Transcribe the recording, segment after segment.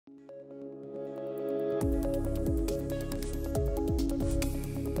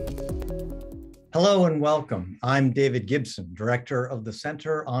Hello and welcome. I'm David Gibson, Director of the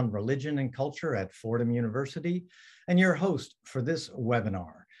Center on Religion and Culture at Fordham University, and your host for this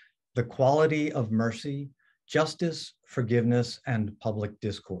webinar, The Quality of Mercy, Justice, Forgiveness, and Public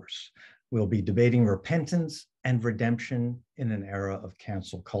Discourse. We'll be debating repentance and redemption in an era of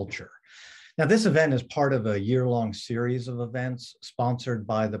cancel culture. Now, this event is part of a year-long series of events sponsored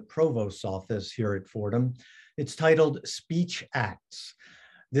by the Provost's office here at Fordham. It's titled Speech Acts.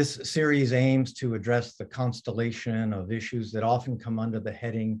 This series aims to address the constellation of issues that often come under the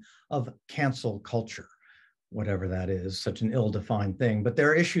heading of cancel culture, whatever that is, such an ill-defined thing. But there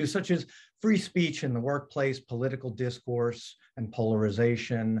are issues such as free speech in the workplace, political discourse and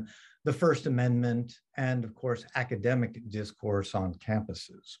polarization, the First Amendment, and of course, academic discourse on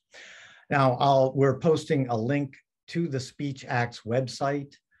campuses. Now, we're posting a link to the Speech Acts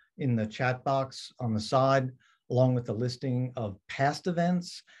website in the chat box on the side, along with the listing of past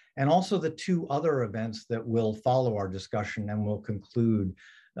events and also the two other events that will follow our discussion and will conclude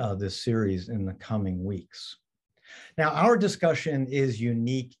this series in the coming weeks. Now, our discussion is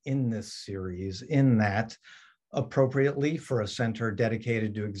unique in this series in that, appropriately for a center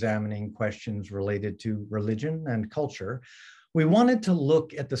dedicated to examining questions related to religion and culture, we wanted to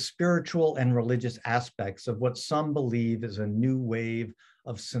look at the spiritual and religious aspects of what some believe is a new wave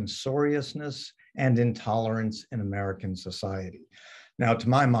of censoriousness and intolerance in American society. Now, to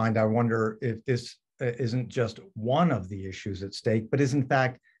my mind, I wonder if this isn't just one of the issues at stake, but is in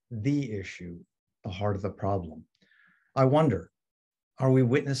fact the issue, the heart of the problem. I wonder, are we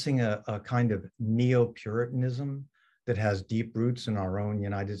witnessing a kind of neo-Puritanism that has deep roots in our own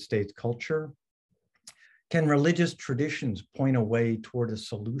United States culture? Can religious traditions point a way toward a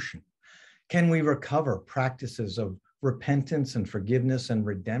solution? Can we recover practices of repentance and forgiveness and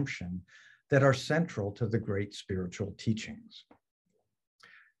redemption that are central to the great spiritual teachings?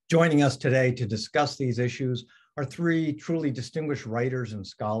 Joining us today to discuss these issues are three truly distinguished writers and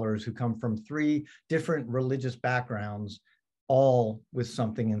scholars who come from three different religious backgrounds, all with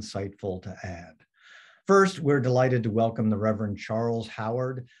something insightful to add. First, we're delighted to welcome the Reverend Charles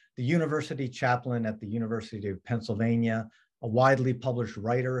Howard, the university chaplain at the University of Pennsylvania, a widely published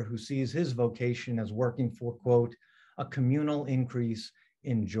writer who sees his vocation as working for, quote, a communal increase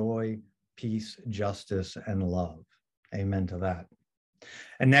in joy, peace, justice, and love. Amen to that.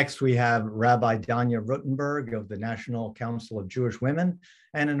 And next we have Rabbi Danya Rutenberg of the National Council of Jewish Women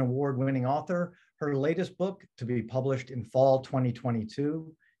and an award-winning author. Her latest book, to be published in fall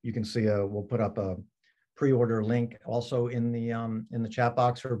 2022, you can see, we'll put up a pre-order link also in the chat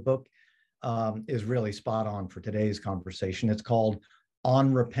box. Her book is really spot on for today's conversation. It's called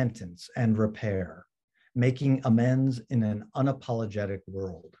On Repentance and Repair, Making Amends in an Unapologetic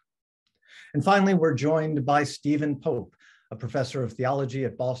World. And finally, we're joined by Stephen Pope, a professor of theology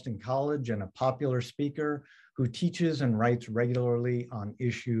at Boston College and a popular speaker who teaches and writes regularly on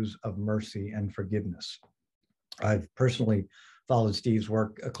issues of mercy and forgiveness. I've personally followed Steve's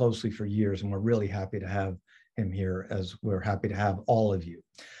work closely for years, and we're really happy to have him here, as we're happy to have all of you.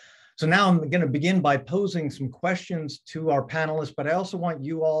 So now I'm going to begin by posing some questions to our panelists, but I also want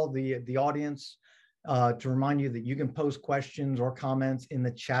you all, the audience, to remind you that you can post questions or comments in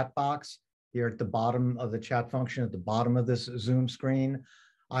the chat box here at the bottom of the chat function at the bottom of this Zoom screen.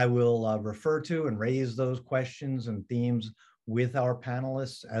 I will refer to and raise those questions and themes with our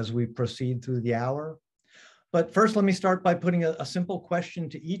panelists as we proceed through the hour. But first, let me start by putting a simple question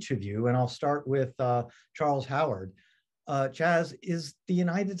to each of you, and I'll start with Charles Howard. Chaz, is the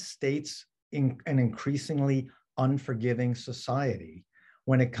United States an increasingly unforgiving society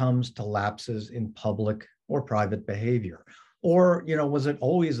when it comes to lapses in public or private behavior? Or, was it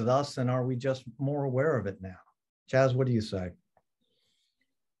always thus, and are we just more aware of it now? Chaz, what do you say?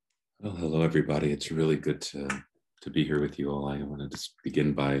 Well, hello, everybody. It's really good to be here with you all. I want to just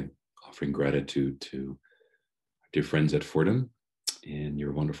begin by offering gratitude to our dear friends at Fordham and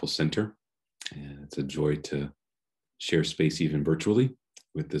your wonderful center. And it's a joy to share space even virtually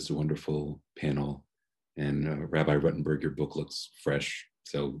with this wonderful panel. And Rabbi Rutenberg, your book looks fresh.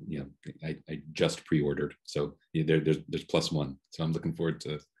 So, I just pre-ordered. So there's +1. So I'm looking forward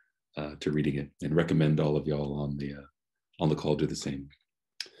to reading it and recommend all of y'all on the call do the same.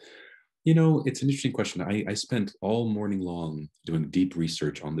 It's an interesting question. I spent all morning long doing deep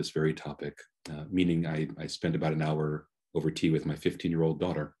research on this very topic, meaning I spent about an hour over tea with my 15-year-old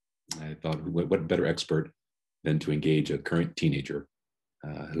daughter. I thought, what better expert than to engage a current teenager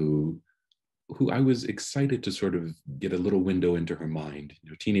who I was excited to sort of get a little window into her mind.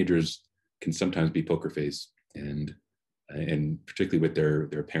 Teenagers can sometimes be poker face, and particularly with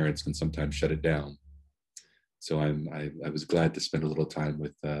their parents can sometimes shut it down. So I was glad to spend a little time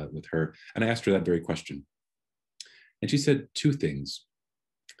with her. And I asked her that very question. And she said two things.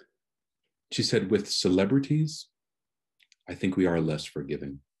 She said, with celebrities, I think we are less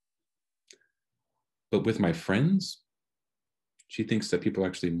forgiving. But with my friends, she thinks that people are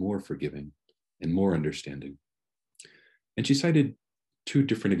actually more forgiving and more understanding. And she cited two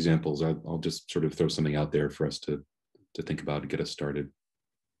different examples. I'll just sort of throw something out there for us to think about and get us started.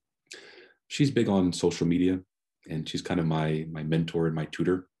 She's big on social media, and she's kind of my mentor and my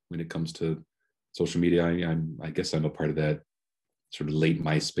tutor when it comes to social media. I guess I'm a part of that sort of late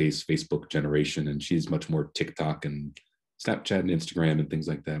MySpace, Facebook generation, and she's much more TikTok and Snapchat and Instagram and things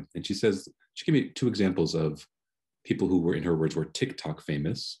like that. And she says, she gave me two examples of people who were, in her words, were TikTok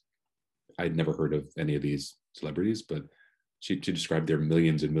famous. I'd never heard of any of these celebrities, but she described their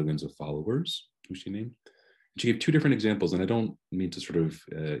millions and millions of followers, who she named. She gave two different examples, and I don't mean to sort of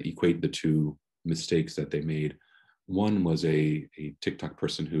equate the two mistakes that they made. One was a TikTok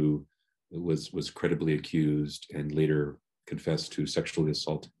person who was credibly accused and later confessed to sexually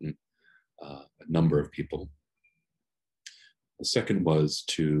assaulting a number of people. The second was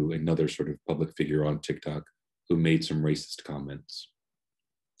to another sort of public figure on TikTok who made some racist comments.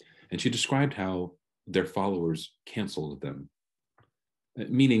 And she described how their followers canceled them,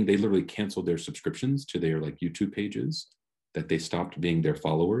 meaning they literally canceled their subscriptions to their like YouTube pages, that they stopped being their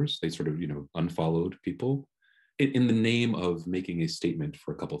followers. They sort of, unfollowed people in the name of making a statement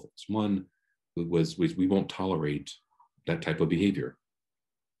for a couple of things. One was we won't tolerate that type of behavior.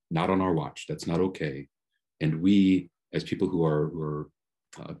 Not on our watch. That's not okay. And we, as people who are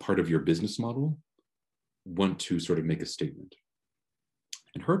a part of your business model, want to sort of make a statement.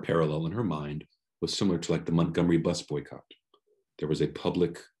 And her parallel in her mind was similar to like the Montgomery bus boycott. There was a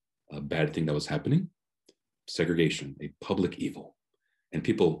public bad thing that was happening, segregation, a public evil. And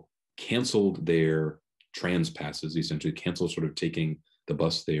people canceled their trans passes, essentially canceled sort of taking the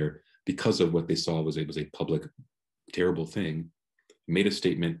bus there because of what they saw was a public terrible thing, made a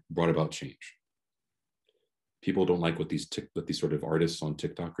statement, brought about change. People don't like what these sort of artists on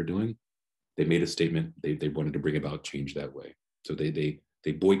TikTok are doing. They made a statement, they wanted to bring about change that way. So they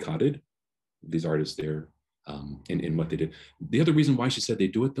boycotted these artists there in what they did. The other reason why she said they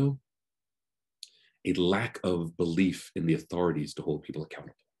do it though, a lack of belief in the authorities to hold people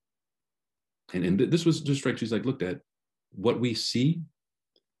accountable. And this was just right. She's like, looked at what we see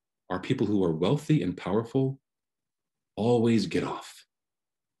are people who are wealthy and powerful always get off.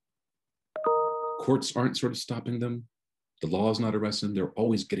 Courts aren't sort of stopping them. The law is not arresting them. They're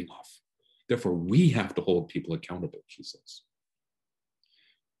always getting off. Therefore, we have to hold people accountable, she says.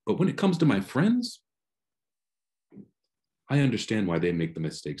 But when it comes to my friends, I understand why they make the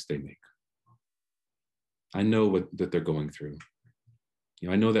mistakes they make. I know that they're going through.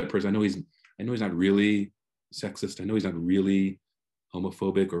 I know that person. I know he's not really sexist. I know he's not really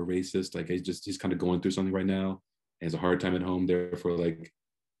homophobic or racist. Like he's kind of going through something right now and has a hard time at home. Therefore, like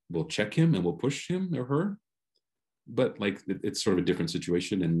we'll check him and we'll push him or her. But like it's sort of a different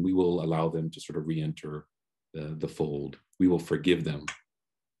situation, and we will allow them to sort of re-enter the fold. We will forgive them.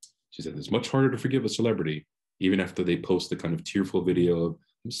 She said it's much harder to forgive a celebrity, even after they post the kind of tearful video of,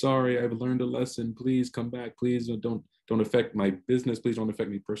 I'm sorry, I've learned a lesson. Please come back. Please don't affect my business. Please don't affect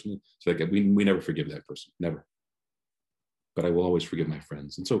me personally. So like we never forgive that person, never. But I will always forgive my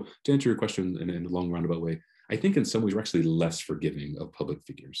friends. And so to answer your question in a long roundabout way, I think in some ways we're actually less forgiving of public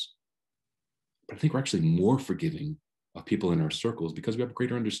figures. But I think we're actually more forgiving of people in our circles because we have a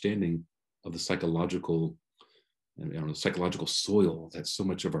greater understanding of the psychological soil that so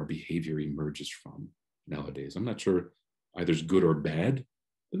much of our behavior emerges from nowadays. I'm not sure either is good or bad,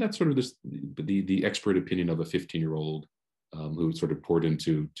 but that's sort of the expert opinion of a 15-year-old who sort of poured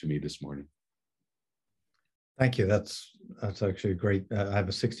into me this morning. Thank you. That's actually great. I have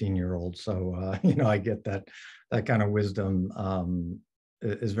a 16-year-old, so I get that kind of wisdom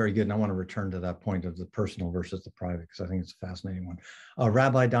is very good. And I want to return to that point of the personal versus the private because I think it's a fascinating one.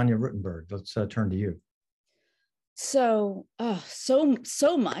 Rabbi Danya Rutenberg, let's turn to you. So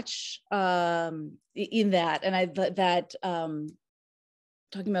much in that, and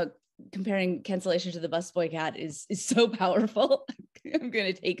talking about comparing cancellation to the bus boycott is so powerful. I'm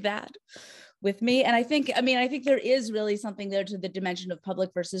going to take that with me, and I think there is really something there to the dimension of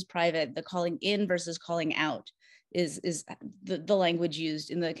public versus private. The calling in versus calling out is the language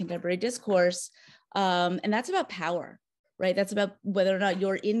used in the contemporary discourse, and that's about power, right? That's about whether or not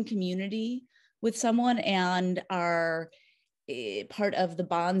you're in community with someone and are part of the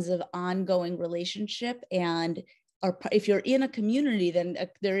bonds of ongoing relationship. And if you're in a community, then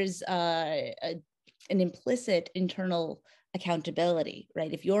there is an implicit internal accountability,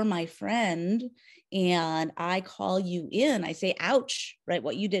 right? If you're my friend and I call you in, I say, ouch, right?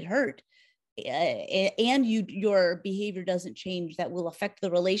 What you did hurt. And your behavior doesn't change, that will affect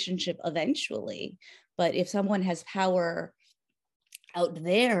the relationship eventually. But if someone has power out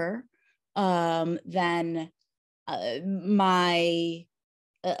there, then my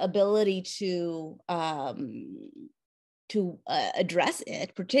ability to address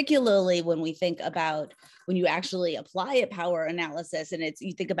it, particularly when we think about when you actually apply a power analysis, and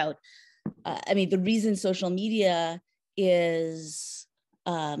you think about, the reason social media is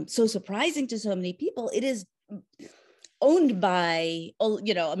so surprising to so many people, it is owned by,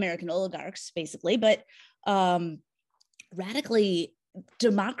 American oligarchs, basically, but radically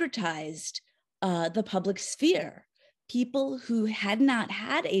democratized the public sphere. People who had not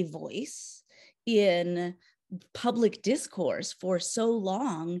had a voice in public discourse for so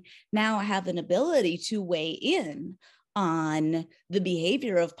long now have an ability to weigh in on the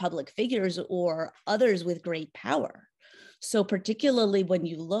behavior of public figures or others with great power. So particularly when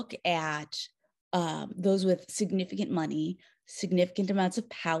you look at those with significant money, significant amounts of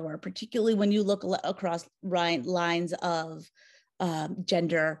power, particularly when you look across lines of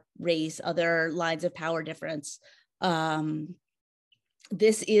gender, race, other lines of power difference,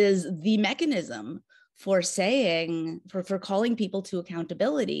 this is the mechanism for saying, for calling people to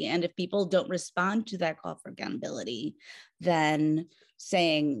accountability. And if people don't respond to that call for accountability, then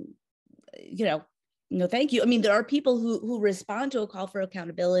saying, no, thank you. I mean, there are people who respond to a call for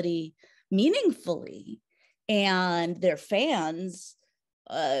accountability meaningfully, and their fans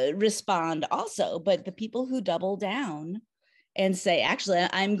respond also. But the people who double down and say, actually,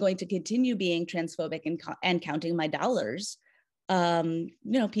 I'm going to continue being transphobic and counting my dollars,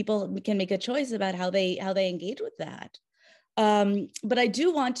 people can make a choice about how they engage with that. But I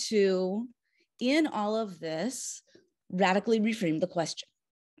do want to, in all of this, radically reframe the question,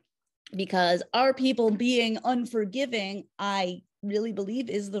 because are people being unforgiving, I really believe,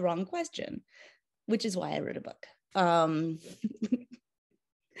 is the wrong question, which is why I wrote a book.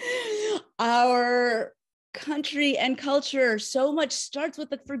 Our country and culture so much starts with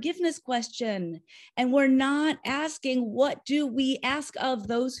the forgiveness question, and we're not asking, what do we ask of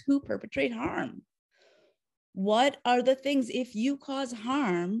those who perpetrate harm? What are the things, if you cause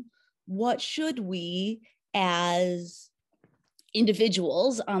harm, what should we as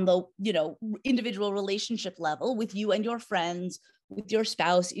individuals on the individual relationship level with you and your friends, with your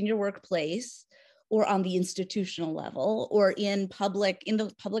spouse, in your workplace, or on the institutional level, or in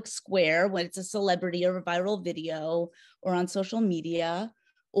the public square when it's a celebrity or a viral video, or on social media,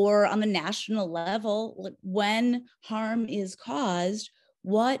 or on the national level, when harm is caused,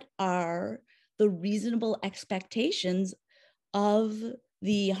 what are the reasonable expectations of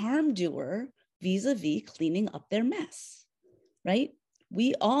the harm doer vis-a-vis cleaning up their mess, right?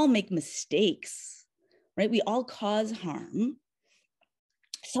 We all make mistakes, right? We all cause harm.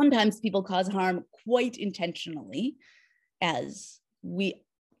 Sometimes people cause harm quite intentionally, as we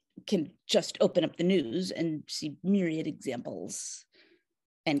can just open up the news and see myriad examples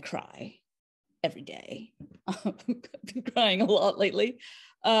and cry every day. I've been crying a lot lately.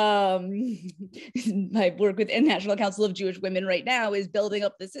 My work with the National Council of Jewish Women right now is building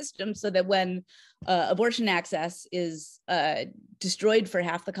up the system so that when abortion access is destroyed for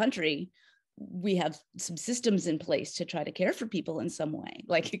half the country, we have some systems in place to try to care for people in some way.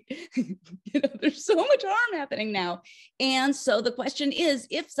 Like, there's so much harm happening now. And so the question is,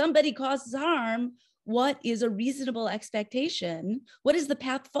 if somebody causes harm, what is a reasonable expectation? What is the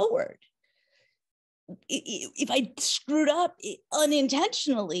path forward? If I screwed up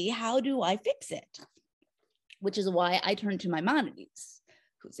unintentionally, how do I fix it? Which is why I turned to Maimonides,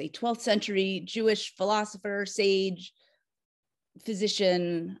 who's a 12th century Jewish philosopher, sage,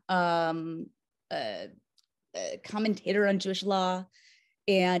 physician, commentator on Jewish law,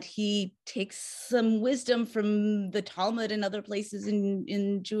 and he takes some wisdom from the Talmud and other places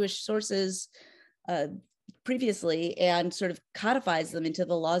in Jewish sources previously, and sort of codifies them into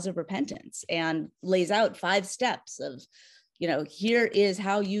the laws of repentance, and lays out 5 steps of, here is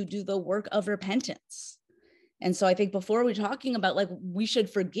how you do the work of repentance. And so I think before we're talking about we should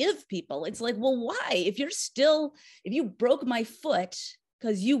forgive people, it's like, well, why? If you broke my foot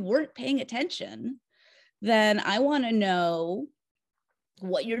because you weren't paying attention, then I want to know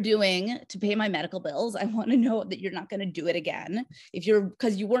what you're doing to pay my medical bills. I want to know that you're not going to do it again.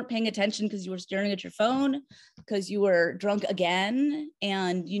 Because you weren't paying attention, because you were staring at your phone, because you were drunk again,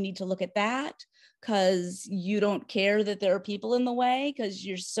 and you need to look at that, because you don't care that there are people in the way, because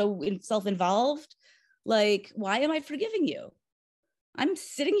you're so self-involved. Like, why am I forgiving you? I'm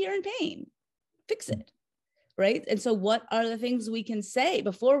sitting here in pain. Fix it. right? And so what are the things we can say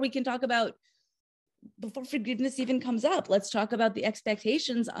before we can talk about, before forgiveness even comes up? Let's talk about the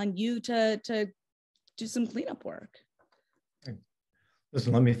expectations on you to do some cleanup work.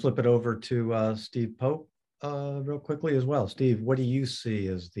 Listen, let me flip it over to Steve Pope real quickly as well. Steve, what do you see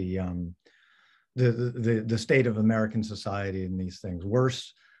as the state of American society in these things?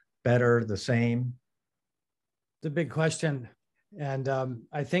 Worse, better, the same? The big question, and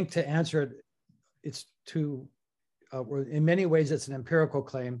I think to answer it, it's in many ways it's an empirical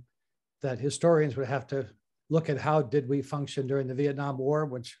claim that historians would have to look at how did we function during the Vietnam War,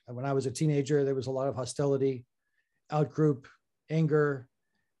 which when I was a teenager, there was a lot of hostility, outgroup, anger,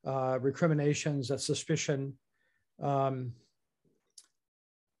 recriminations, suspicion.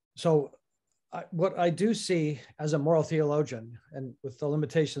 So what I do see as a moral theologian, and with the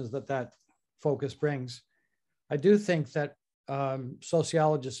limitations that focus brings, I do think that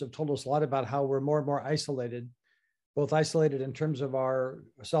sociologists have told us a lot about how we're more and more isolated, both isolated in terms of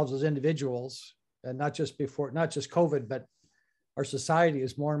ourselves as individuals, and not just COVID, but our society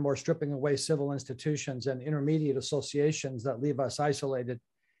is more and more stripping away civil institutions and intermediate associations that leave us isolated.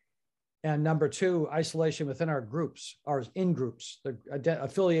 And number two, isolation within our groups, our in-groups, the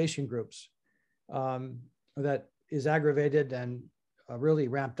affiliation groups, that is aggravated and really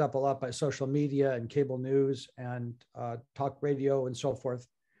ramped up a lot by social media and cable news and talk radio and so forth.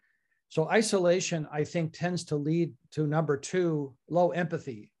 So isolation, I think, tends to lead to number two, low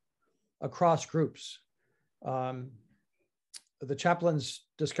empathy across groups. The chaplain's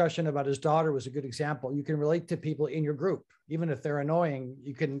discussion about his daughter was a good example. You can relate to people in your group, even if they're annoying.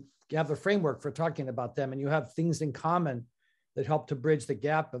 You have a framework for talking about them, and you have things in common that help to bridge the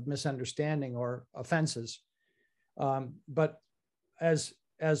gap of misunderstanding or offenses. But as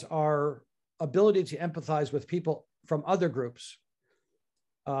our ability to empathize with people from other groups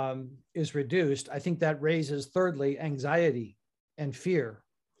is reduced, I think that raises, thirdly, anxiety and fear.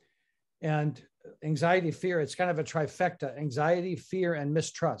 And anxiety, fear, it's kind of a trifecta: anxiety, fear, and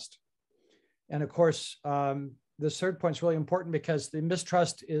mistrust. And of course, this third point is really important because the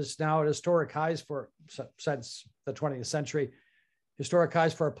mistrust is now at historic highs since the 20th century, historic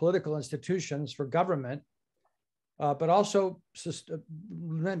highs for our political institutions, for government, but also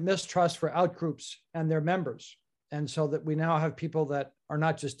mistrust for outgroups and their members. And so that we now have people that are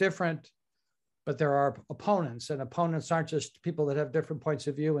not just different, but there are opponents, and opponents aren't just people that have different points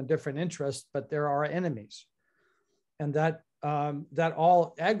of view and different interests, but there are enemies. And that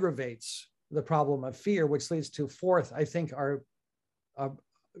all aggravates the problem of fear, which leads to fourth, I think, our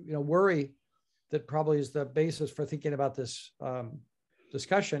worry that probably is the basis for thinking about this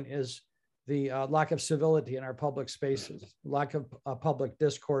discussion is the lack of civility in our public spaces, lack of public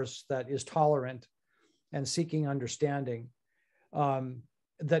discourse that is tolerant and seeking understanding,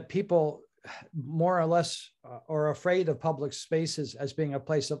 that people more or less are afraid of public spaces as being a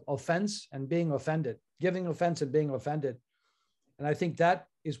place of offense and being offended, giving offense and being offended. And I think that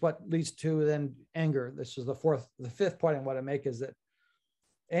is what leads to then anger. This is the fifth point I want to make, is that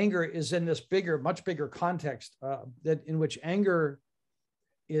anger is in this much bigger context in which anger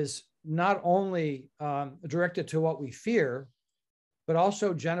is not only directed to what we fear, but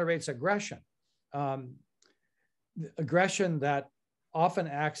also generates aggression. Aggression that often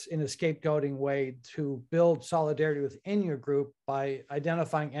acts in a scapegoating way to build solidarity within your group by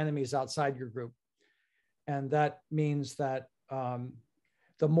identifying enemies outside your group. And that means that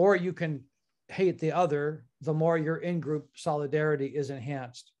the more you can hate the other, the more your in-group solidarity is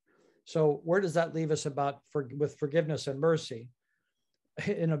enhanced. So where does that leave us with forgiveness and mercy?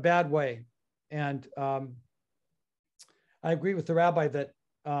 In a bad way. And I agree with the rabbi that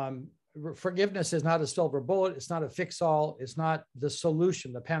forgiveness is not a silver bullet. It's not a fix-all. It's not the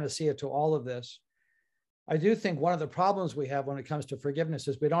solution, the panacea to all of this. I do think one of the problems we have when it comes to forgiveness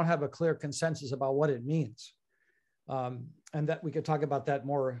is we don't have a clear consensus about what it means. And that we could talk about that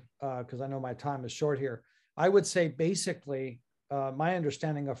more because I know my time is short here. I would say basically my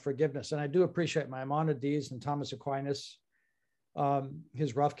understanding of forgiveness, and I do appreciate Maimonides and Thomas Aquinas,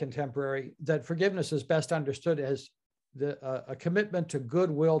 his rough contemporary, that forgiveness is best understood as a commitment to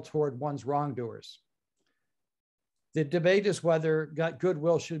goodwill toward one's wrongdoers. The debate is whether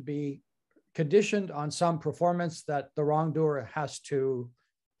goodwill should be conditioned on some performance that the wrongdoer has to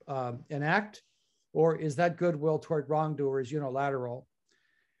enact, or is that goodwill toward wrongdoers unilateral?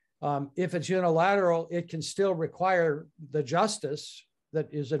 If it's unilateral, it can still require the justice that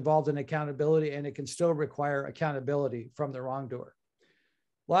is involved in accountability, and it can still require accountability from the wrongdoer.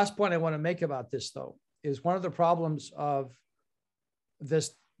 Last point I want to make about this, though, is one of the problems of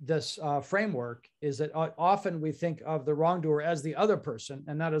this framework is that often we think of the wrongdoer as the other person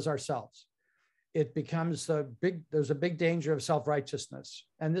and not as ourselves. it becomes there's a big danger of self-righteousness.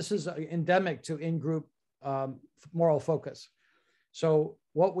 And this is endemic to in-group moral focus. So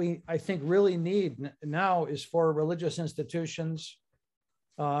what I think really need now is for religious institutions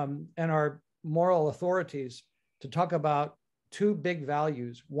and our moral authorities to talk about two big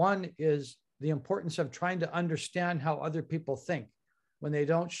values. One is the importance of trying to understand how other people think when they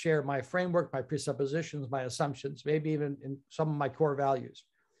don't share my framework, my presuppositions, my assumptions, maybe even in some of my core values.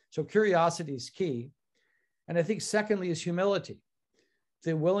 So curiosity is key. And I think secondly is humility,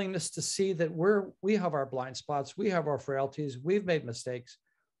 the willingness to see that we have our blind spots, we have our frailties, we've made mistakes,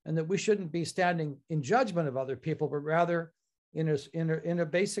 and that we shouldn't be standing in judgment of other people, but rather in a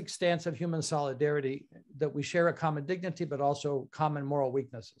basic stance of human solidarity, that we share a common dignity, but also common moral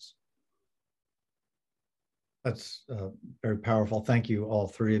weaknesses. That's very powerful. Thank you, all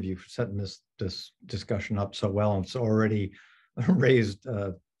three of you, for setting this discussion up so well. And it's already raised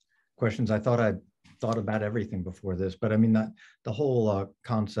questions. I thought I'd thought about everything before this, but I mean, the whole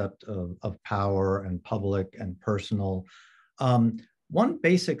concept of power and public and personal. One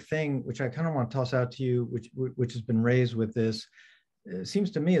basic thing, which I kind of want to toss out to you, which has been raised with this,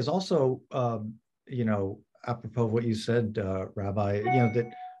 seems to me is also, apropos of what you said, Rabbi,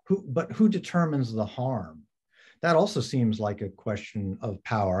 that who determines the harm? That also seems like a question of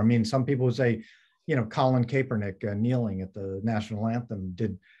power. I mean, some people would say, Colin Kaepernick kneeling at the national anthem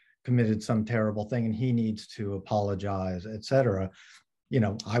committed some terrible thing and he needs to apologize, et cetera.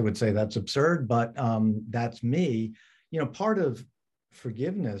 I would say that's absurd, but that's me. Part of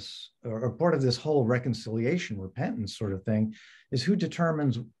forgiveness or part of this whole reconciliation, repentance sort of thing is who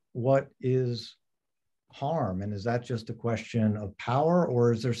determines what is harm. And is that just a question of power,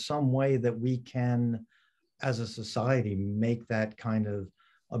 or is there some way that we can, as a society, make that kind of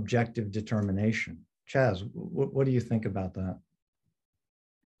objective determination? Chaz, what do you think about that?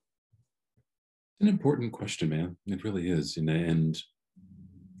 An important question, man. It really is. And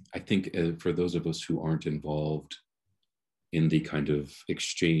I think for those of us who aren't involved in the kind of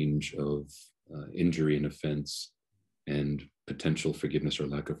exchange of injury and offense and potential forgiveness or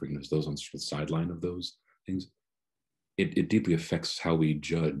lack of forgiveness, those on the sideline of those things, it deeply affects how we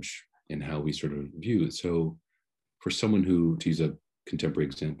judge and how we sort of view it. So for someone who, to use a contemporary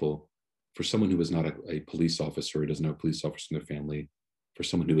example, for someone who is not a police officer, doesn't have a police officer in their family, for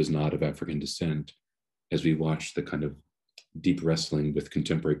someone who is not of African descent, as we watch the kind of deep wrestling with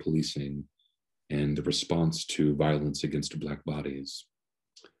contemporary policing and the response to violence against Black bodies,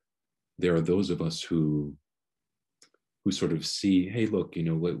 there are those of us who sort of see, hey, look,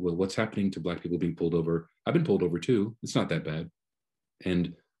 what's happening to Black people being pulled over? I've been pulled over too. It's not that bad.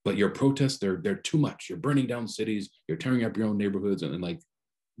 But your protests, they're too much. You're burning down cities. You're tearing up your own neighborhoods, and like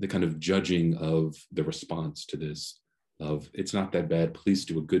the kind of judging of the response to this. Of it's not that bad. Police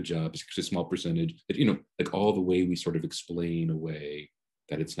do a good job. It's a small percentage. Like all the way we sort of explain away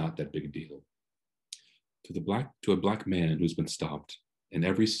that it's not that big a deal. To a Black man who's been stopped in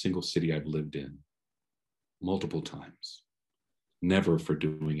every single city I've lived in, multiple times, never for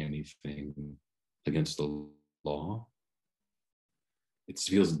doing anything against the law, it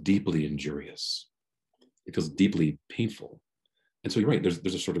feels deeply injurious. It feels deeply painful. And so you're right. There's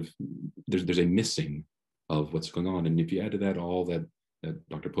a sort of there's a missing of what's going on. And if you add to that all that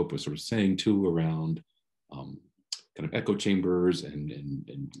Dr. Pope was sort of saying too around kind of echo chambers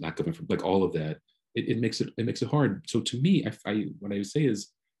and lack of information, like all of that, it makes it hard. So to me, what I would say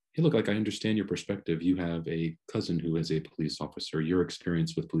is, hey, look, like I understand your perspective. You have a cousin who is a police officer. Your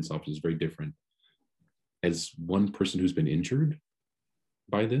experience with police officers is very different. As one person who's been injured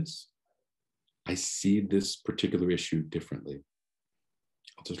by this, I see this particular issue differently.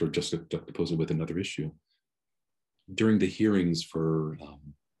 I'll just sort of juxtapose it with another issue. During the hearings for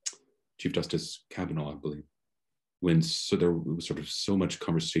Chief Justice Kavanaugh, I believe, there was sort of so much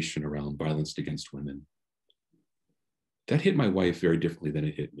conversation around violence against women, that hit my wife very differently than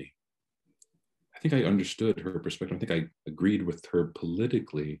it hit me. I think I understood her perspective. I think I agreed with her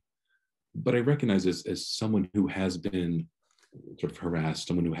politically, but I recognize as someone who has been sort of harassed,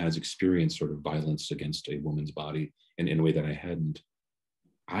 someone who has experienced sort of violence against a woman's body in a way that I hadn't,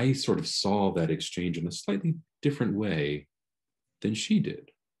 I sort of saw that exchange in a slightly different way than she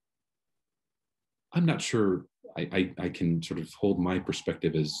did. I'm not sure I can sort of hold my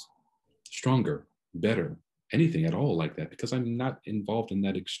perspective as stronger, better, anything at all like that, because I'm not involved in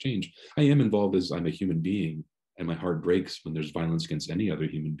that exchange. I am involved as I'm a human being, and my heart breaks when there's violence against any other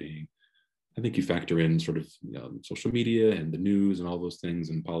human being. I think you factor in sort of social media and the news and all those things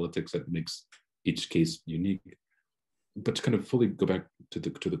and politics that makes each case unique. But to kind of fully go back to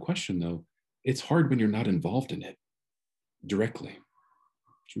the question though, it's hard when you're not involved in it directly.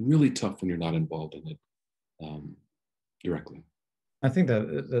 It's really tough when you're not involved in it directly. I think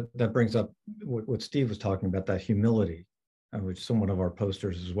that brings up what Steve was talking about, that humility, which someone of our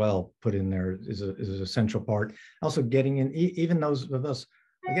posters as well put in there is an essential part. Also getting in, even those of us,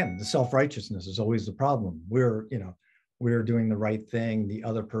 again, the self-righteousness is always the problem. We're doing the right thing, the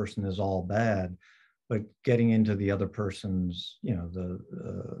other person is all bad, but getting into the other person's,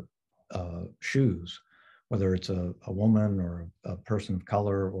 shoes, whether it's a woman or a person of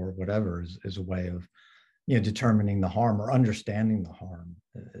color or whatever, is a way of determining the harm or understanding the harm.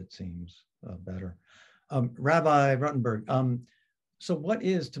 It seems better. Rabbi Ruttenberg, so what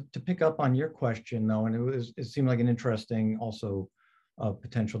is, to pick up on your question though, and it seemed like an interesting also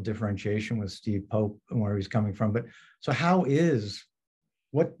potential differentiation with Steve Pope and where he's coming from, but so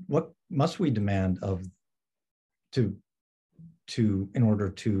what must we demand in order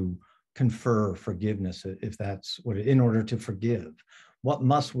to confer forgiveness, if that's what in order to forgive? What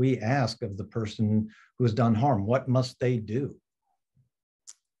must we ask of the person who has done harm? What must they do?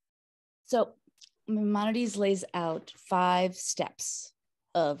 So Maimonides lays out 5 steps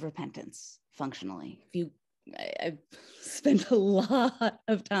of repentance functionally. I've spent a lot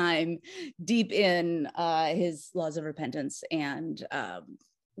of time deep in his laws of repentance, and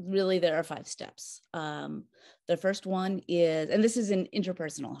really there are 5 steps. The first one is, and this is in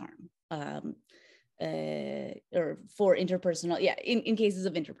interpersonal harm, or for interpersonal, in cases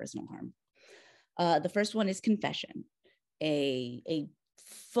of interpersonal harm. The first one is confession, a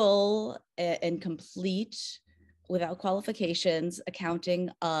full and complete, without qualifications, accounting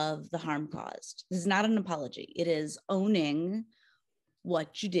of the harm caused. This is not an apology. It is owning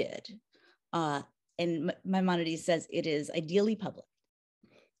what you did. And Maimonides says it is ideally public.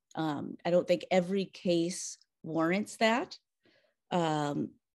 I don't think every case warrants that.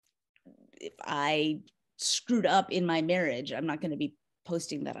 If I screwed up in my marriage, I'm not going to be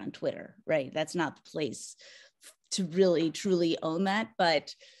posting that on Twitter, right? That's not the place to really truly own that.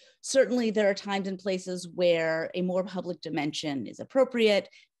 But certainly there are times and places where a more public dimension is appropriate,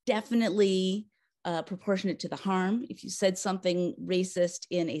 definitely proportionate to the harm. If you said something racist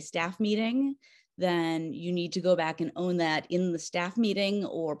in a staff meeting, then you need to go back and own that in the staff meeting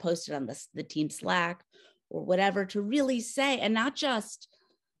or post it on the team Slack or whatever, to really say, and not just,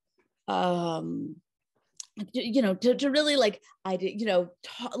 to really like, I did,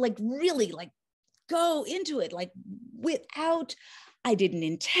 really like go into it, like without, I didn't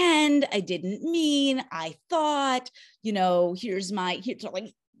intend, I didn't mean, I thought, here's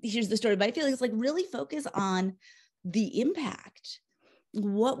the story of my feelings, like really focus on the impact.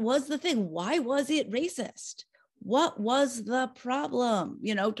 What was the thing? Why was it racist? What was the problem?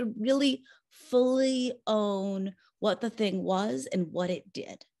 To really fully own what the thing was and what it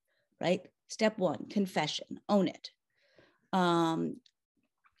did, right? Step 1, confession, own it. And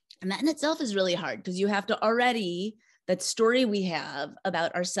that in itself is really hard because you have to already, that story we have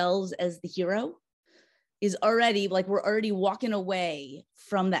about ourselves as the hero is already like, we're already walking away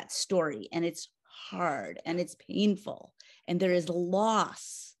from that story, and it's hard and it's painful. And there is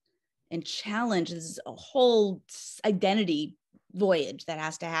loss and challenge. This is a whole identity voyage that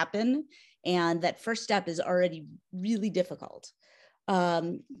has to happen. And that first step is already really difficult.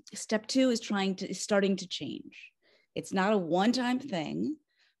 Step 2 is starting to change. It's not a one-time thing.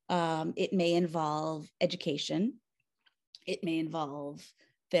 It may involve education. It may involve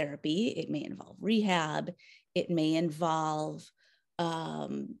therapy. It may involve rehab. It may involve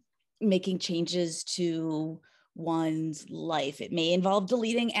making changes to one's life. It may involve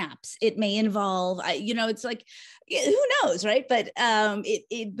deleting apps. It may involve, it's like, who knows, right? But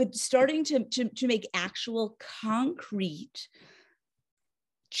but starting to make actual concrete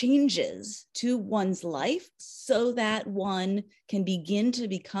changes to one's life so that one can begin to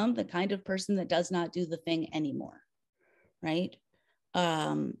become the kind of person that does not do the thing anymore, right?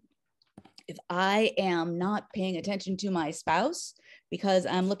 If I am not paying attention to my spouse because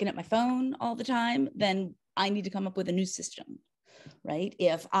I'm looking at my phone all the time, then I need to come up with a new system, right?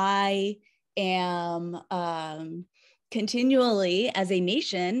 If I am continually, as a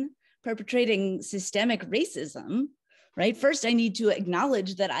nation, perpetrating systemic racism, right? First, I need to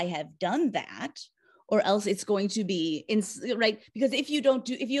acknowledge that I have done that, or else it's going to be, right? Because if you don't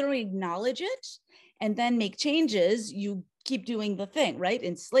acknowledge it and then make changes, you keep doing the thing, right?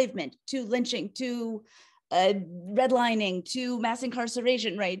 Enslavement, to lynching, to redlining, to mass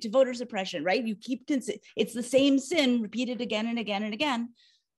incarceration, right? To voter suppression, right? You keep, it's the same sin repeated again and again and again.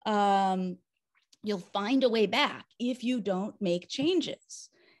 You'll find a way back if you don't make changes.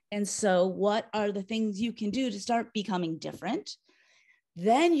 And so what are the things you can do to start becoming different?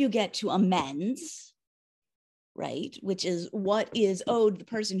 Then you get to amends, right? Which is what is owed the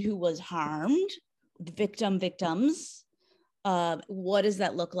person who was harmed, the victims. What does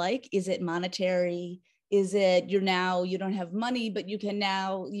that look like? Is it monetary? Is it you don't have money, but you can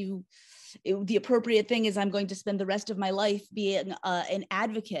now, the appropriate thing is I'm going to spend the rest of my life being an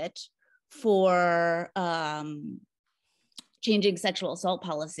advocate for changing sexual assault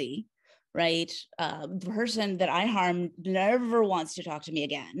policy, right? The person that I harmed never wants to talk to me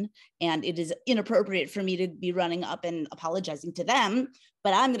again. And it is inappropriate for me to be running up and apologizing to them,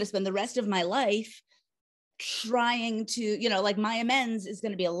 but I'm going to spend the rest of my life trying to, like my amends is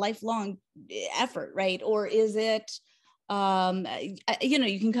going to be a lifelong effort, right? Or is it, I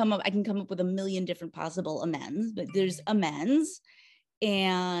can come up with a million different possible amends, but there's amends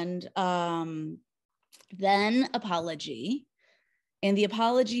and then apology. And the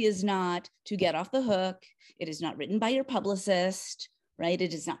apology is not to get off the hook. It is not written by your publicist, right?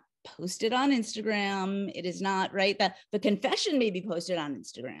 It is not posted on Instagram. It is not, right? The confession may be posted on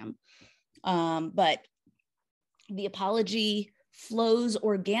Instagram, but the apology flows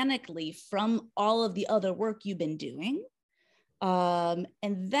organically from all of the other work you've been doing. And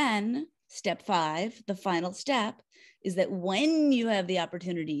then step 5, the final step, is that when you have the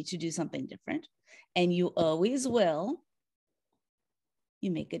opportunity to do something different, and you always will, you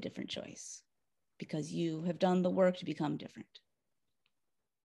make a different choice because you have done the work to become different.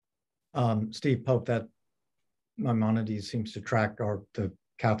 Steve Pope, that Maimonides seems to track the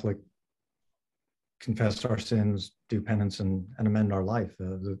Catholic confess our sins, do penance, and amend our life.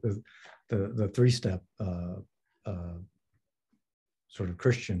 The 3-step sort of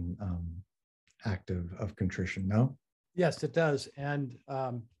Christian act of contrition. No? Yes, it does, and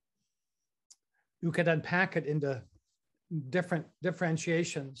you could unpack it into different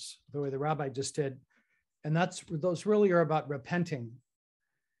differentiations the way the rabbi just did, and those really are about repenting.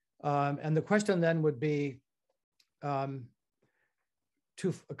 And the question then would be a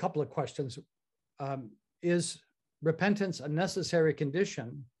couple of questions. Is repentance a necessary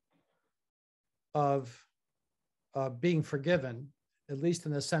condition of being forgiven, at least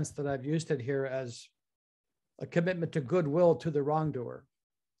in the sense that I've used it here as a commitment to goodwill to the wrongdoer?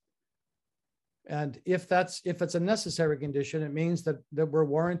 And if it's a necessary condition, it means that we're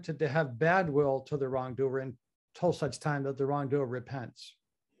warranted to have bad will to the wrongdoer until such time that the wrongdoer repents.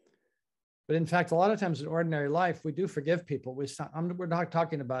 But in fact, a lot of times in ordinary life, we do forgive people. We're not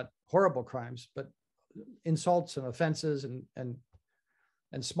talking about horrible crimes, but insults and offenses and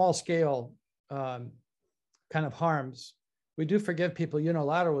small scale kind of harms. We do forgive people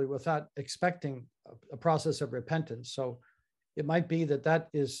unilaterally without expecting a process of repentance. So it might be that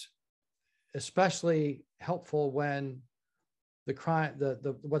is especially helpful when the crime,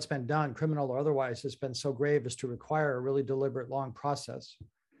 what's been done, criminal or otherwise, has been so grave as to require a really deliberate, long process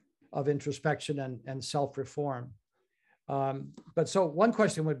of introspection and self-reform. But so one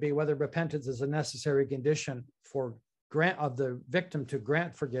question would be whether repentance is a necessary condition for of the victim to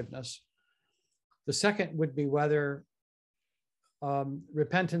grant forgiveness. The second would be whether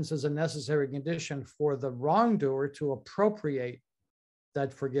repentance is a necessary condition for the wrongdoer to appropriate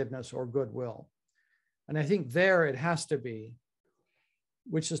that forgiveness or goodwill. And I think there it has to be,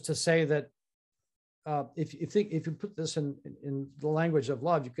 which is to say that if you put this in the language of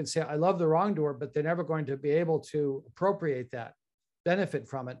love, you can say, I love the wrongdoer, but they're never going to be able to appropriate that, benefit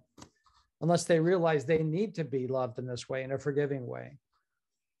from it, unless they realize they need to be loved in this way, in a forgiving way.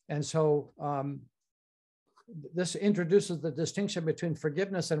 And so this introduces the distinction between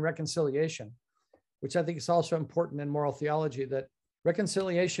forgiveness and reconciliation, which I think is also important in moral theology, that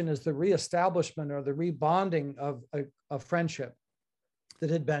reconciliation is the reestablishment or the rebonding of a friendship that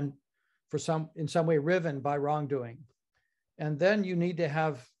had been in some way riven by wrongdoing. And then you need to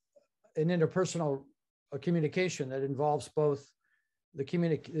have an interpersonal communication that involves both the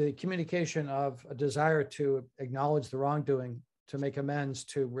communication of a desire to acknowledge the wrongdoing, to make amends,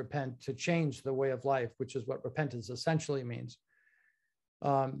 to repent, to change the way of life, which is what repentance essentially means.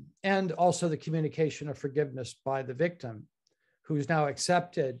 And also the communication of forgiveness by the victim, who's now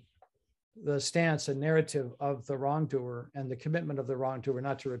accepted the stance and narrative of the wrongdoer and the commitment of the wrongdoer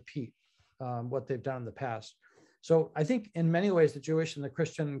not to repeat what they've done in the past. So I think in many ways, the Jewish and the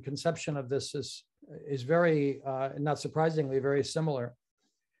Christian conception of this is very, not surprisingly, very similar.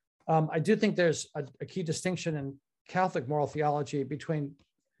 I do think there's a key distinction in Catholic moral theology between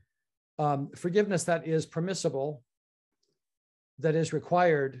forgiveness that is permissible, that is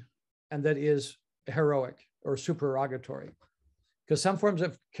required, and that is heroic or supererogatory. Because some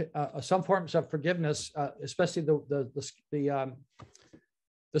forms of forgiveness, especially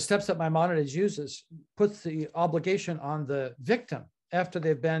the steps that Maimonides uses, puts the obligation on the victim after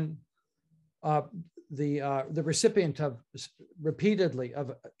they've been the recipient of repeatedly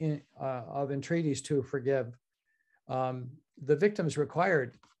of entreaties to forgive, the victim is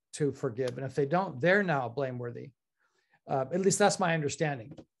required to forgive, and if they don't, they're now blameworthy. At least that's my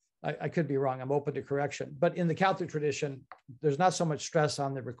understanding. I could be wrong. I'm open to correction. But in the Catholic tradition, there's not so much stress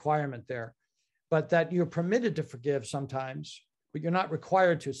on the requirement there, but that you're permitted to forgive sometimes, but you're not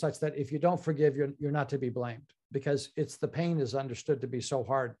required to, such that if you don't forgive, you're not to be blamed, because it's the pain is understood to be so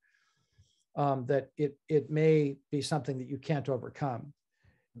hard that it may be something that you can't overcome.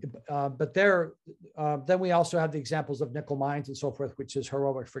 But then we also have the examples of nickel mines and so forth, which is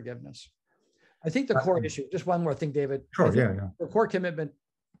heroic forgiveness. I think the core issue, just one more thing, David. Sure, yeah. The core commitment,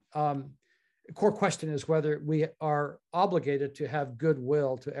 core question is whether we are obligated to have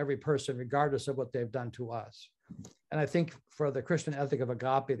goodwill to every person, regardless of what they've done to us. And I think for the Christian ethic of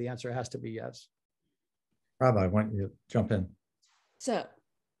agape, the answer has to be yes. Rabbi, why don't you jump in? So,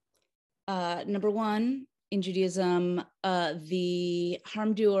 number one, in Judaism, the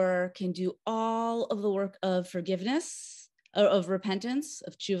harm doer can do all of the work of forgiveness, or of repentance,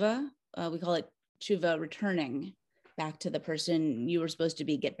 of tshuva. We call it tshuva, returning back to the person you were supposed to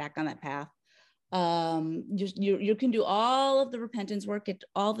be, get back on that path. You can do all of the repentance work at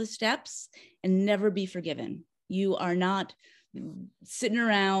all the steps and never be forgiven. You are not sitting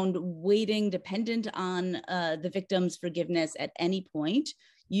around waiting, dependent on the victim's forgiveness at any point.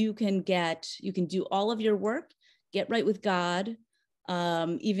 You can do all of your work, get right with God,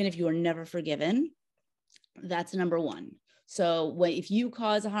 even if you are never forgiven. That's number one. So if you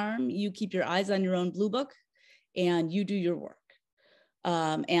cause harm, you keep your eyes on your own blue book and you do your work.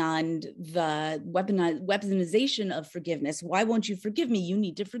 And the weaponization of forgiveness, why won't you forgive me? You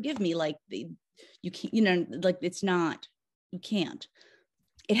need to forgive me. Like you can't, like it's not, you can't.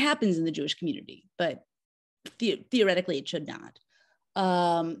 It happens in the Jewish community, but theoretically it should not.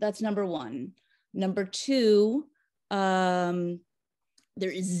 That's number one. Number two, there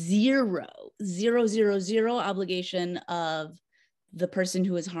is zero obligation of the person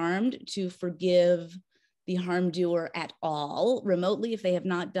who is harmed to forgive the harm doer at all, remotely, if they have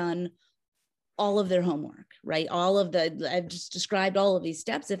not done all of their homework, right? I've just described all of these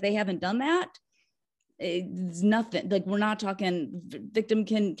steps. If they haven't done that, it's nothing. Like, we're not talking, victim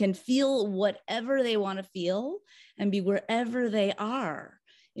can feel whatever they want to feel and be wherever they are,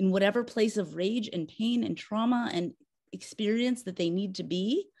 in whatever place of rage and pain and trauma and experience that they need to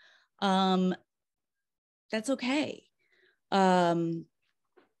be. That's okay.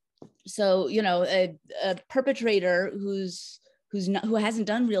 So, a perpetrator who hasn't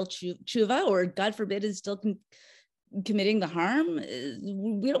done real tshuva, or God forbid is still committing the harm,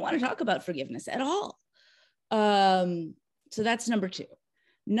 we don't want to talk about forgiveness at all. So that's number two.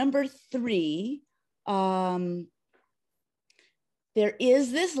 Number three, there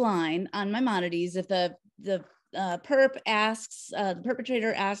is this line on Maimonides: if the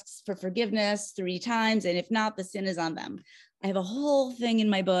perpetrator asks for forgiveness 3 times, and if not, the sin is on them. I have a whole thing in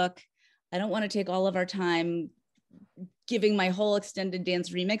my book. I don't want to take all of our time giving my whole extended dance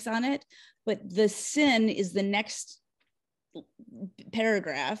remix on it, but the sin is the next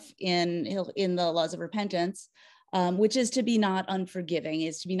paragraph in the laws of repentance, which is to be not unforgiving,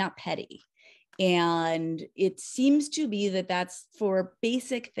 is to be not petty. And it seems to be that that's for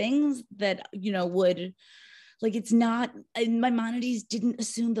basic things that, would, like, it's not, Maimonides didn't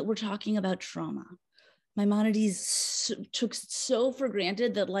assume that we're talking about trauma. Maimonides took so for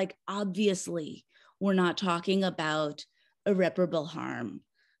granted that, like, obviously we're not talking about irreparable harm.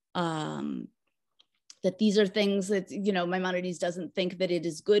 That these are things that, Maimonides doesn't think that it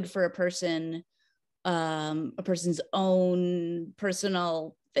is good for a person's own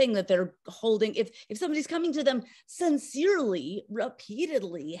personal thing that they're holding. If somebody's coming to them sincerely,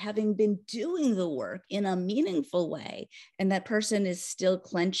 repeatedly, having been doing the work in a meaningful way, and that person is still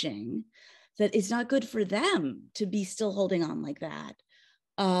clenching, that it's not good for them to be still holding on like that.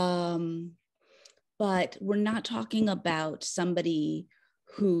 But we're not talking about somebody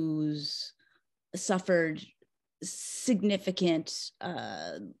who's suffered significant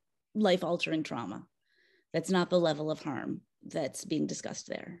life-altering trauma. That's not the level of harm that's being discussed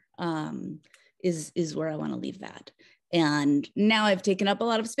there, is where I want to leave that. And now I've taken up a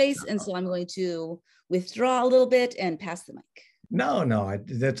lot of space, and so I'm going to withdraw a little bit and pass the mic. No,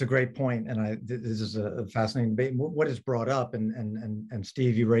 that's a great point, and this is a fascinating debate. What is brought up, and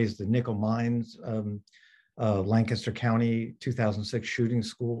Steve, you raised the nickel mines, Lancaster County 2006 shooting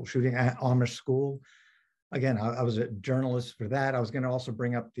at Amish school. Again, I was a journalist for that. I was going to also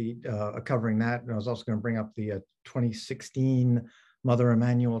bring up covering that, and I was also going to bring up the 2016 Mother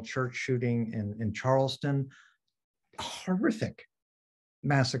Emanuel Church shooting in Charleston. Horrific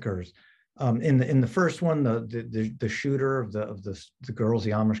massacres. In the first one, the shooter of the girls,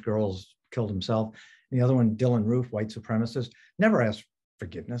 the Amish girls, killed himself. And the other one, Dylan Roof, white supremacist, never asked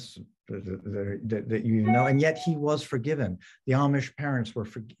forgiveness that you even know, and yet he was forgiven. The Amish parents were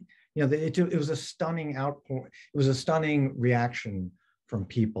forgiven. You know, it was a stunning outpouring. It was a stunning reaction from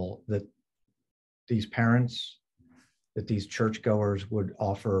people that these parents, that these churchgoers would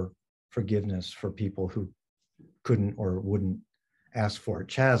offer forgiveness for people who couldn't or wouldn't ask for it.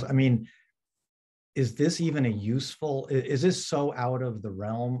 Chaz, I mean, is this even a useful, is this so out of the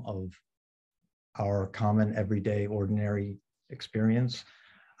realm of our common, everyday, ordinary experience?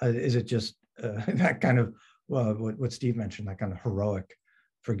 Is it just that kind of, what Steve mentioned, that kind of heroic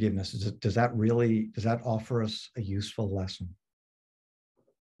forgiveness? Does that offer us a useful lesson?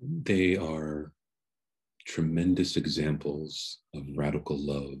 They are tremendous examples of radical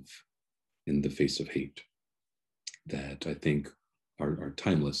love in the face of hate that I think are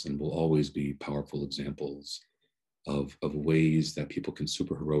timeless and will always be powerful examples of ways that people can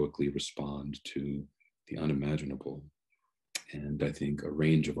super heroically respond to the unimaginable. And I think a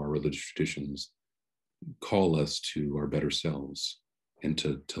range of our religious traditions call us to our better selves and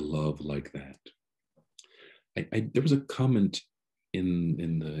to love like that. There was a comment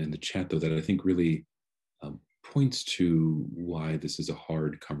in the chat though that I think really points to why this is a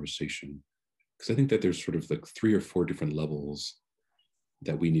hard conversation, because I think that there's sort of like 3 or 4 different levels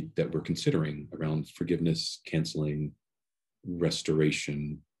that we're considering around forgiveness, canceling,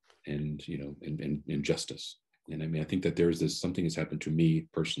 restoration, and and justice. And I mean, I think that there's something that's happened to me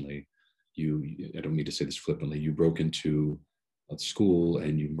personally. I don't mean to say this flippantly, you broke into a school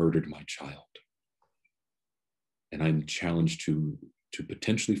and you murdered my child. And I'm challenged to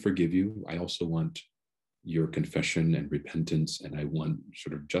potentially forgive you. I also want your confession and repentance, and I want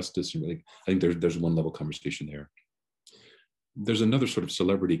sort of justice. And really, I think there's one level conversation there. There's another sort of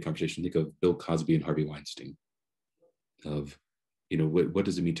celebrity conversation. Think of Bill Cosby and Harvey Weinstein. Of, what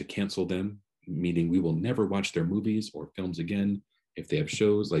does it mean to cancel them? Meaning we will never watch their movies or films again. If they have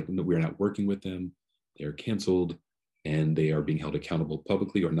shows, like we're not working with them, they're canceled, and they are being held accountable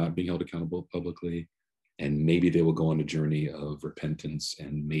publicly or not being held accountable publicly. And maybe they will go on a journey of repentance,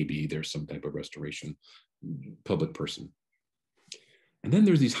 and maybe there's some type of restoration, public person. And then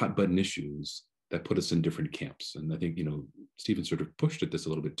there's these hot button issues that put us in different camps. And I think, Stephen sort of pushed at this a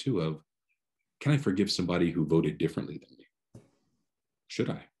little bit too of, can I forgive somebody who voted differently than me? Should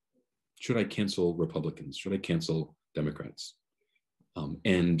I? Should I cancel Republicans? Should I cancel Democrats?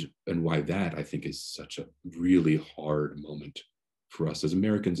 And why that, I think, is such a really hard moment for us as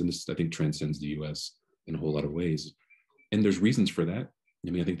Americans. And this, I think, transcends the US in a whole lot of ways. And there's reasons for that.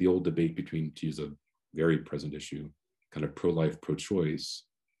 I mean, I think the old debate between, to use a very present issue, kind of pro-life, pro-choice,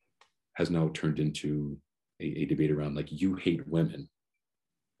 has now turned into a debate around, like, you hate women.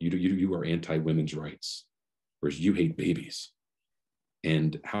 You are anti-women's rights, whereas you hate babies.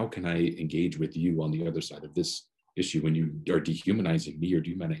 And how can I engage with you on the other side of this issue when you are dehumanizing me or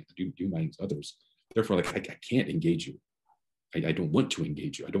dehumanizing others? Therefore, like, I can't engage you. I don't want to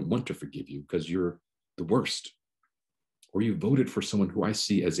engage you. I don't want to forgive you because you're the worst. Or you voted for someone who I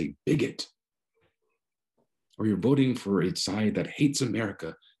see as a bigot. Or you're voting for a side that hates America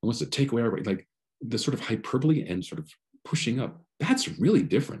and wants to take away our right. Like, the sort of hyperbole and sort of pushing up, that's really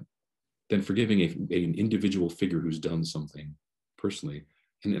different than forgiving an individual figure who's done something personally.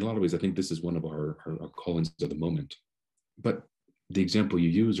 And in a lot of ways, I think this is one of our callings of the moment. But the example you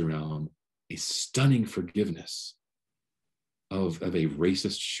use around a stunning forgiveness of a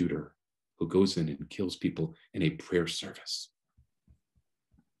racist shooter who goes in and kills people in a prayer service.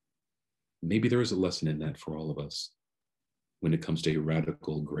 Maybe there is a lesson in that for all of us when it comes to a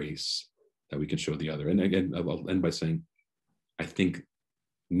radical grace that we can show the other. And again, I'll end by saying, I think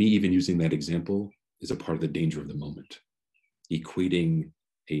me even using that example is a part of the danger of the moment. Equating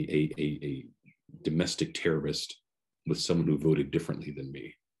a domestic terrorist with someone who voted differently than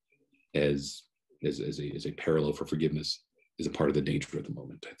me as a parallel for forgiveness is a part of the danger of the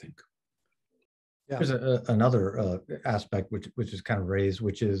moment, I think. Yeah. There's another aspect which is kind of raised,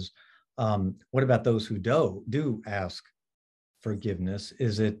 which is, what about those who do ask forgiveness?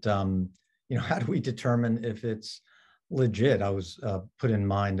 Is it, how do we determine if it's legit? I was put in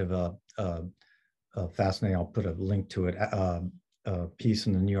mind of a fascinating, I'll put a link to it, a piece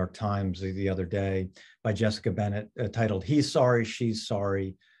in the New York Times the other day by Jessica Bennett titled, "He's Sorry, She's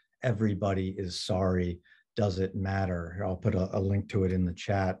Sorry, Everybody is Sorry, Does It Matter?" I'll put a link to it in the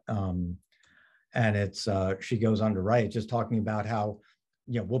chat. And it's, she goes on to write, just talking about how,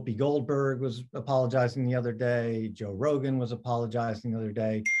 Whoopi Goldberg was apologizing the other day, Joe Rogan was apologizing the other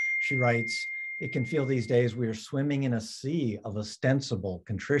day. She writes, it can feel these days we are swimming in a sea of ostensible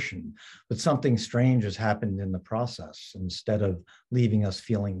contrition, but something strange has happened in the process. Instead of leaving us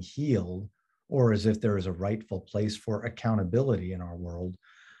feeling healed, or as if there is a rightful place for accountability in our world,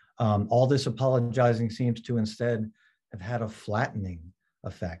 all this apologizing seems to instead have had a flattening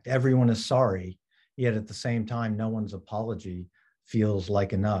effect. Everyone is sorry, yet at the same time, no one's apology feels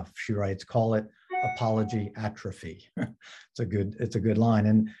like enough. She writes, call it apology atrophy. It's a good line.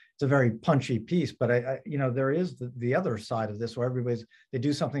 And it's a very punchy piece, but there is the other side of this where they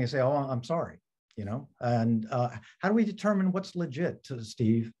do something and say, oh, I'm sorry, and how do we determine what's legit? To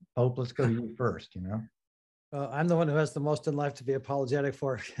Steve Pope, let's go to you first, I'm the one who has the most in life to be apologetic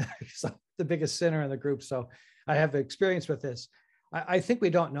for. So I'm the biggest sinner in the group. So I have experience with this. I think we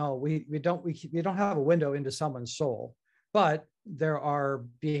don't know. We don't have a window into someone's soul, but there are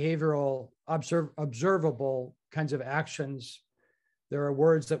behavioral, observable kinds of actions. There are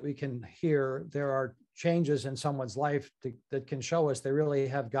words that we can hear. There are changes in someone's life that can show us they really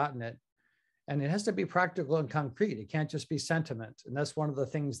have gotten it. And it has to be practical and concrete. It can't just be sentiment. And that's one of the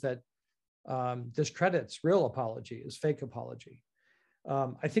things that discredits real apology, is fake apology.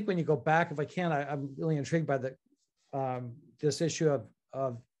 I think when you go back, if I can, I'm really intrigued by this issue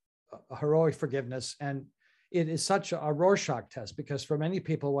of heroic forgiveness. And it is such a Rorschach test, because for many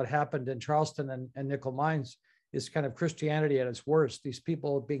people, what happened in Charleston and Nickel Mines is kind of Christianity at its worst. These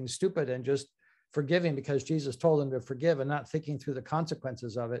people being stupid and just forgiving because Jesus told them to forgive and not thinking through the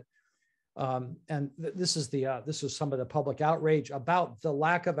consequences of it. This is some of the public outrage about the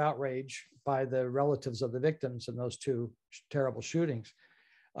lack of outrage by the relatives of the victims in those two terrible shootings.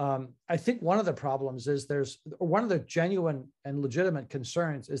 I think one of the problems is one of the genuine and legitimate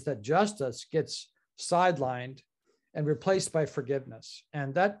concerns is that justice gets sidelined and replaced by forgiveness.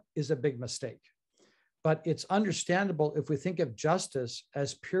 And that is a big mistake. But it's understandable if we think of justice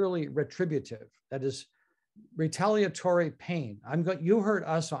as purely retributive, that is retaliatory pain. You hurt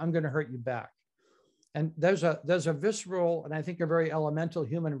us, so I'm going to hurt you back. And there's a visceral, and I think a very elemental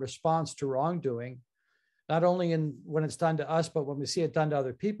human response to wrongdoing, not only when it's done to us, but when we see it done to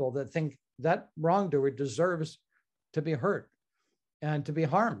other people, that think that wrongdoer deserves to be hurt and to be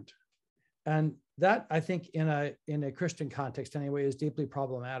harmed. And that, I think, in a Christian context anyway, is deeply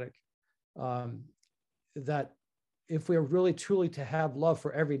problematic. That if we're really truly to have love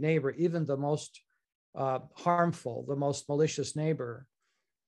for every neighbor, even the most harmful, the most malicious neighbor,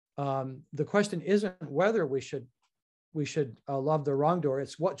 the question isn't whether we should love the wrongdoer.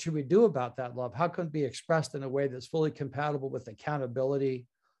 It's what should we do about that love? How can it be expressed in a way that's fully compatible with accountability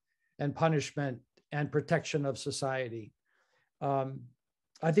and punishment and protection of society?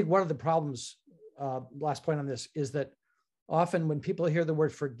 I think one of the problems, last point on this, is that often when people hear the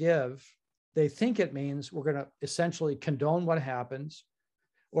word forgive, they think it means we're going to essentially condone what happens,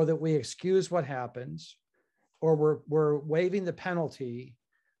 or that we excuse what happens, or we're waiving the penalty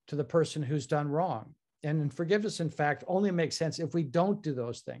to the person who's done wrong. And forgiveness, in fact, only makes sense if we don't do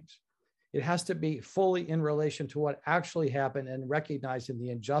those things. It has to be fully in relation to what actually happened and recognizing the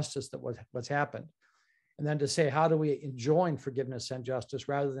injustice that what's happened. And then to say, how do we enjoin forgiveness and justice,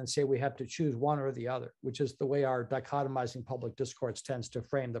 rather than say we have to choose one or the other, which is the way our dichotomizing public discourse tends to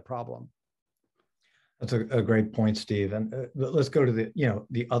frame the problem. That's a great point, Steve. And let's go to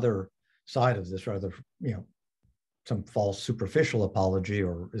the other side of this, rather, some false superficial apology,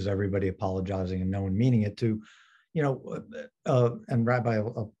 or is everybody apologizing and no one meaning it, to, and Rabbi,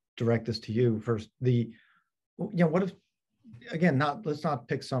 I'll direct this to you first. What if, again, let's not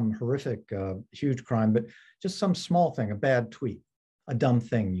pick some horrific, huge crime, but just some small thing, a bad tweet, a dumb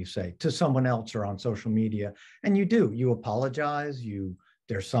thing you say to someone else or on social media, and you apologize,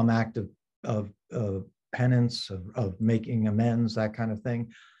 there's some act of penance, of making amends, that kind of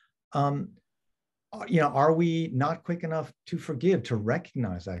thing. Are we not quick enough to forgive, to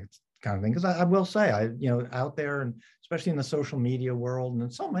recognize that kind of thing? Because I will say, out there, and especially in the social media world and in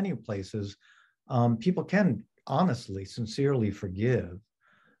so many places, people can honestly, sincerely forgive,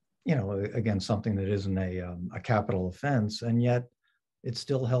 again, something that isn't a capital offense, and yet it's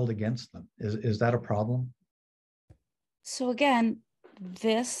still held against them. Is that a problem? So again,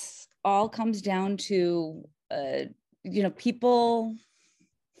 this all comes down to,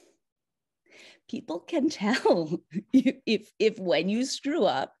 people can tell if when you screw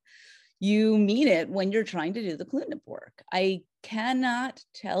up, you mean it when you're trying to do the cleanup work. I cannot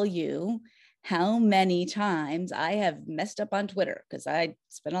tell you how many times I have messed up on Twitter, because I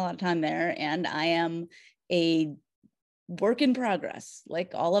spend a lot of time there, and I am a work in progress,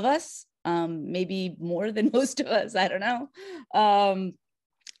 like all of us, maybe more than most of us, I don't know.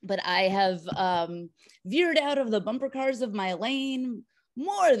 But I have veered out of the bumper cars of my lane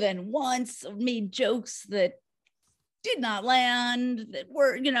more than once made jokes that did not land, that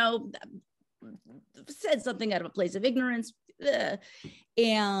were, said something out of a place of ignorance.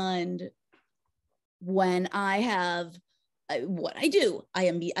 And when I have what I do,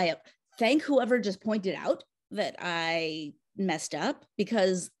 I thank whoever just pointed out that I messed up,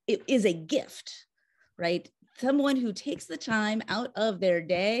 because it is a gift, right? Someone who takes the time out of their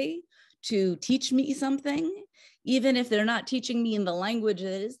day to teach me something, even if they're not teaching me in the language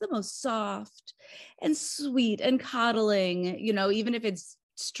that is the most soft and sweet and coddling, even if it's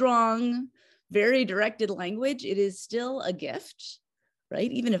strong, very directed language, it is still a gift,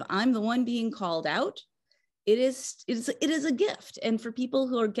 right? Even if I'm the one being called out, it is a gift. And for people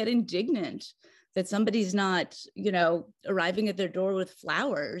who get indignant that somebody's not, arriving at their door with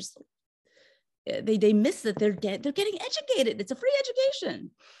flowers, they miss that they're getting educated. It's a free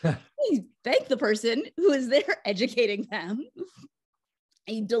education. You thank the person who is there educating them.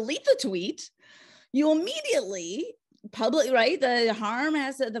 You delete the tweet. You immediately right?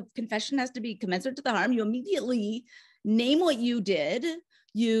 The confession has to be commensurate to the harm. You immediately name what you did.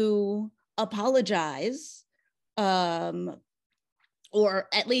 You apologize, or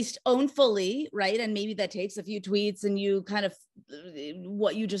at least own fully, right? And maybe that takes a few tweets, and you kind of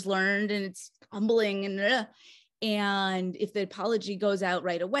what you just learned, and it's humbling, and if the apology goes out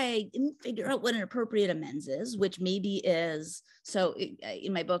right away, figure out what an appropriate amends is, which maybe is, so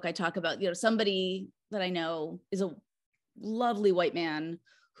in my book, I talk about, somebody that I know is a lovely white man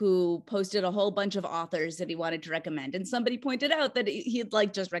who posted a whole bunch of authors that he wanted to recommend. And somebody pointed out that he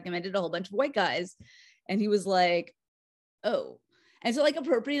had just recommended a whole bunch of white guys. And he was like, oh. And so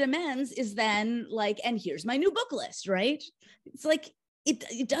appropriate amends is then and here's my new book list, right? It's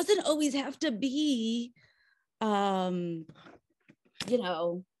it doesn't always have to be, a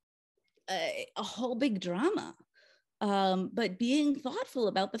whole big drama. But being thoughtful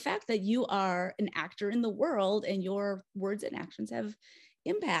about the fact that you are an actor in the world and your words and actions have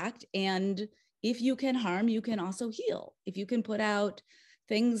impact. And if you can harm, you can also heal. If you can put out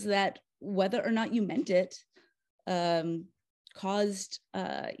things that, whether or not you meant it, caused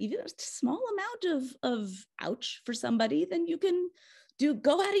even a small amount of ouch for somebody, then you can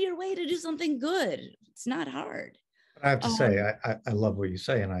go out of your way to do something good. It's not hard. I have to say, I love what you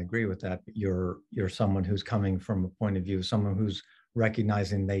say, and I agree with that. But you're someone who's coming from a point of view, someone who's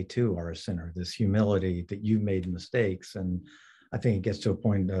recognizing they too are a sinner, this humility that you've made mistakes. And I think it gets to a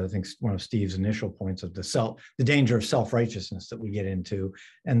point, I think one of Steve's initial points of the danger of self-righteousness that we get into,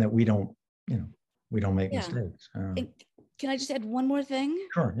 and that we don't make mistakes. Can I just add one more thing?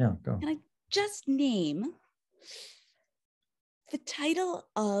 Sure, yeah, go. Can I just name the title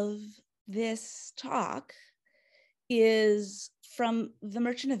of this talk is from The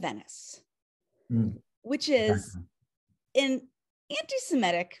Merchant of Venice, which is an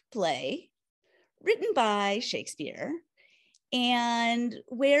anti-Semitic play written by Shakespeare, and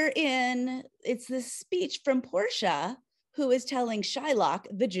wherein it's this speech from Portia, who is telling Shylock,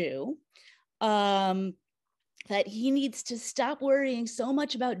 the Jew, that he needs to stop worrying so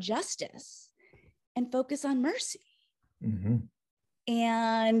much about justice and focus on mercy. Mm-hmm.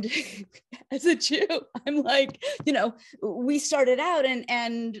 And as a Jew, I'm we started out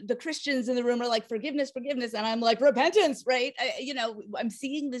and the Christians in the room are like, forgiveness. And I'm like, repentance, right? I'm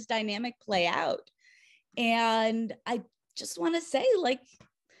seeing this dynamic play out. And I just want to say,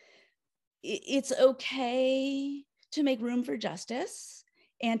 it's okay to make room for justice.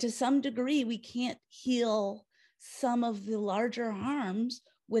 And to some degree, we can't heal some of the larger harms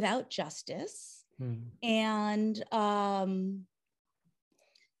without justice. And,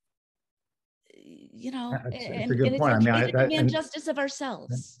 it's a good point. It's a demand justice of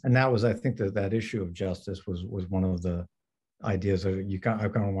ourselves. And that was, I think, that issue of justice was one of the ideas that I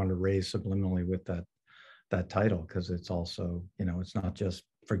kind of wanted to raise subliminally with that title, because it's also, it's not just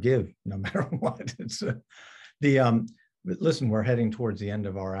forgive no matter what. It's listen, we're heading towards the end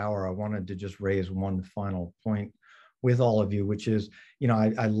of our hour. I wanted to just raise one final point with all of you, which is,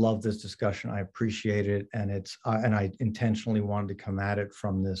 I love this discussion. I appreciate it. And and I intentionally wanted to come at it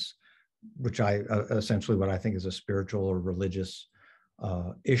from this, which I essentially what I think is a spiritual or religious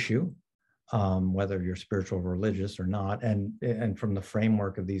issue, whether you're spiritual or religious or not, and from the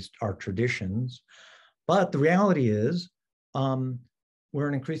framework of our traditions. But the reality is, we're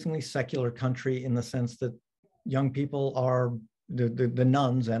an increasingly secular country in the sense that young people are, the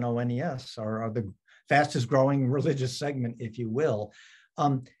nuns, N-O-N-E-S, are the fastest growing religious segment, if you will.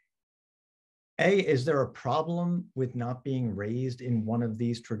 Is there a problem with not being raised in one of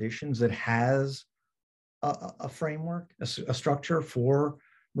these traditions that has a framework, a structure for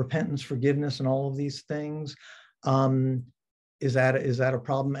repentance, forgiveness, and all of these things? is that a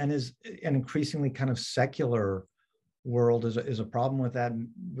problem? And is an increasingly kind of secular world is a problem with that?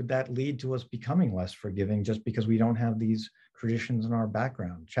 Would that lead to us becoming less forgiving just because we don't have these traditions in our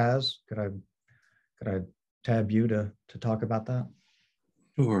background? Chaz, could I tab you to talk about that?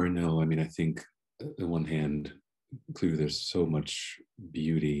 Sure. No, I mean, I think on one hand, clearly there's so much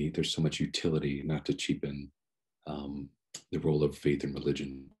beauty, there's so much utility, not to cheapen the role of faith and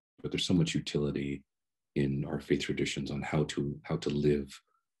religion, but there's so much utility in our faith traditions on how to live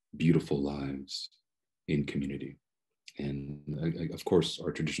beautiful lives in community. And of course,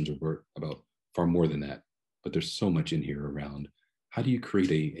 our traditions are about far more than that, but there's so much in here around how do you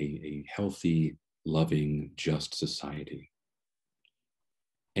create a healthy, loving, just society.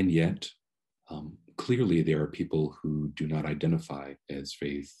 And yet, clearly there are people who do not identify as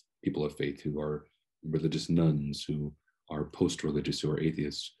people of faith, who are religious nuns, who are post-religious, who are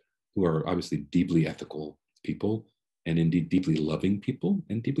atheists, who are obviously deeply ethical people, and indeed deeply loving people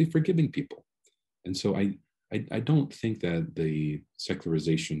and deeply forgiving people. And so I don't think that the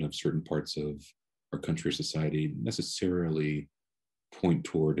secularization of certain parts of our country or society necessarily point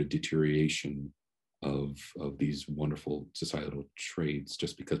toward a deterioration of these wonderful societal traits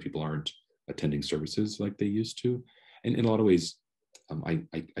just because people aren't attending services like they used to. And in a lot of ways, I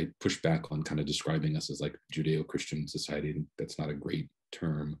push back on kind of describing us as like Judeo-Christian society. That's not a great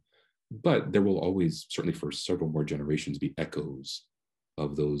term, but there will always, certainly for several more generations, be echoes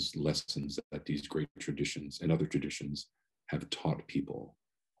of those lessons that these great traditions and other traditions have taught people.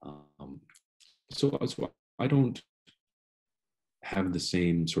 So I don't have the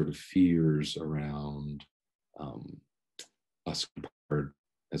same sort of fears around us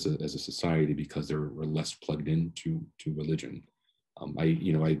as a society because we're less plugged into religion.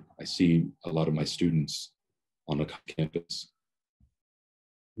 I see a lot of my students on a campus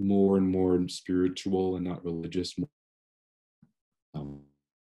more and more spiritual and not religious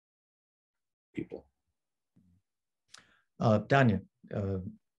people. Danya,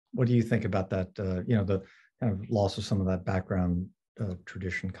 what do you think about that? The kind of loss of some of that background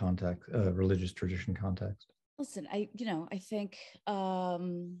tradition context, religious tradition context. Listen, I think, I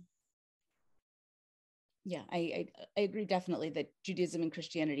agree definitely that Judaism and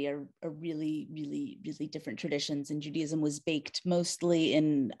Christianity are really, really, really different traditions. And Judaism was baked mostly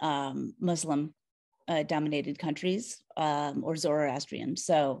in Muslim dominated countries or Zoroastrian.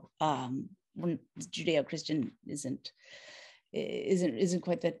 So when Judeo-Christian isn't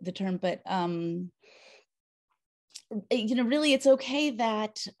quite the term, but really it's okay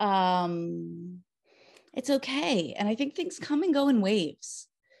that it's okay. And I think things come and go in waves.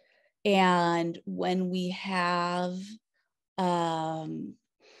 And when we have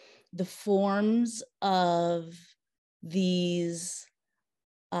the forms of these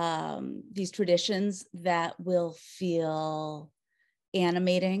traditions that will feel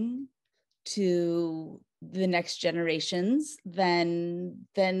animating to the next generations, then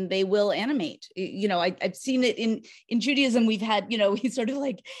they will animate. I've seen it in Judaism. We've had, we sort of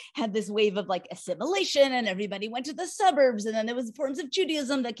like had this wave of like assimilation, and everybody went to the suburbs, and then there was forms of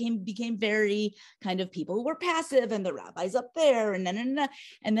Judaism that became very kind of people who were passive, and the rabbis up there, and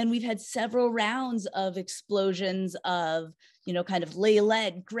then we've had several rounds of explosions of kind of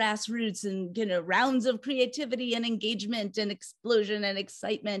lay-led grassroots and rounds of creativity and engagement and explosion and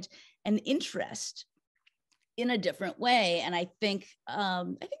excitement and interest in a different way. And I think these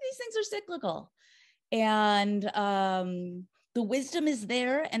things are cyclical, and the wisdom is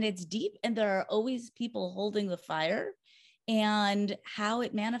there, and it's deep, and there are always people holding the fire, and how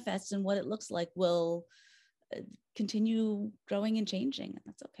it manifests and what it looks like will continue growing and changing, and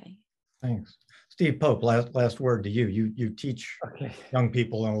that's okay. Thanks. Steve Pope, last word to you. You teach young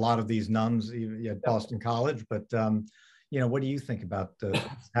people in a lot of these nuns at Boston College, but what do you think about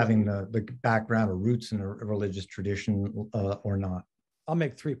having the background or roots in a religious tradition or not? I'll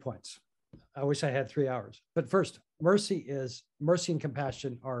make 3 points. I wish I had 3 hours. But first, mercy and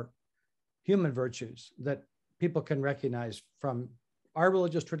compassion are human virtues that people can recognize from our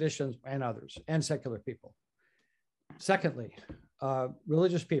religious traditions and others, and secular people. Secondly,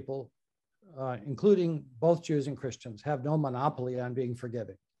 religious people, including both Jews and Christians, have no monopoly on being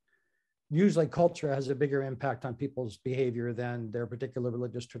forgiving. Usually culture has a bigger impact on people's behavior than their particular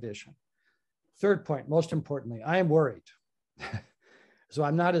religious tradition. Third point, most importantly, I am worried. So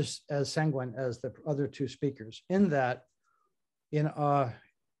I'm not as sanguine as the other two speakers, in that in our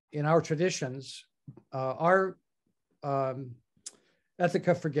traditions, our ethic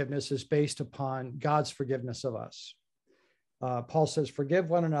of forgiveness is based upon God's forgiveness of us. Paul says, forgive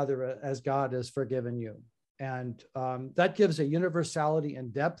one another as God has forgiven you. And that gives a universality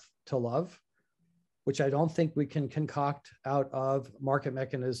and depth to love which I don't think we can concoct out of market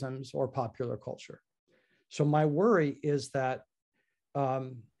mechanisms or popular culture. So my worry is that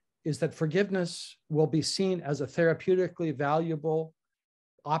forgiveness will be seen as a therapeutically valuable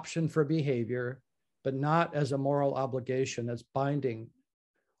option for behavior, but not as a moral obligation that's binding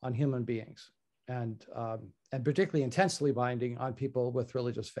on human beings, and particularly intensely binding on people with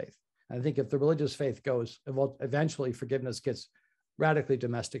religious faith. And I think if the religious faith goes, eventually forgiveness gets radically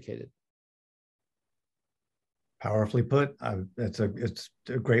domesticated. Powerfully put. It's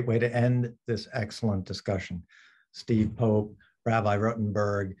a great way to end this excellent discussion. Steve Pope, Rabbi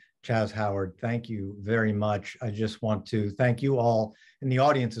Rottenberg, Chaz Howard, thank you very much. I just want to thank you all in the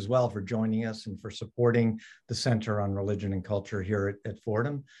audience as well for joining us and for supporting the Center on Religion and Culture here at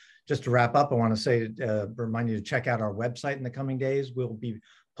Fordham. Just to wrap up, I want to say, remind you to check out our website in the coming days. We'll be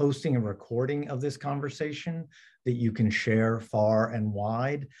posting a recording of this conversation that you can share far and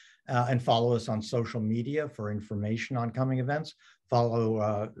wide, and follow us on social media for information on coming events.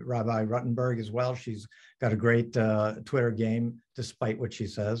 Follow Rabbi Rottenberg as well. She's got a great Twitter game, despite what she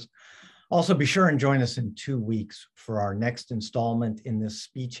says. Also, be sure and join us in 2 weeks for our next installment in this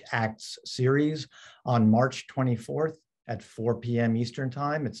Speech Acts series on March 24th at 4 p.m. Eastern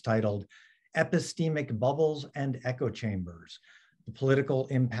Time. It's titled Epistemic Bubbles and Echo Chambers, the Political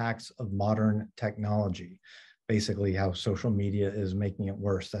Impacts of Modern Technology. Basically how social media is making it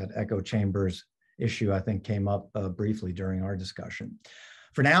worse. That echo chambers issue, I think, came up briefly during our discussion.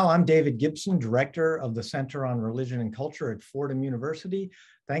 For now, I'm David Gibson, Director of the Center on Religion and Culture at Fordham University.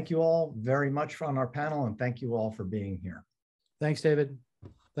 Thank you all very much on our panel, and thank you all for being here. Thanks, David.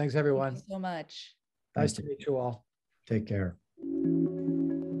 Thanks, everyone. Thank you so much. Nice to meet you all. Take care.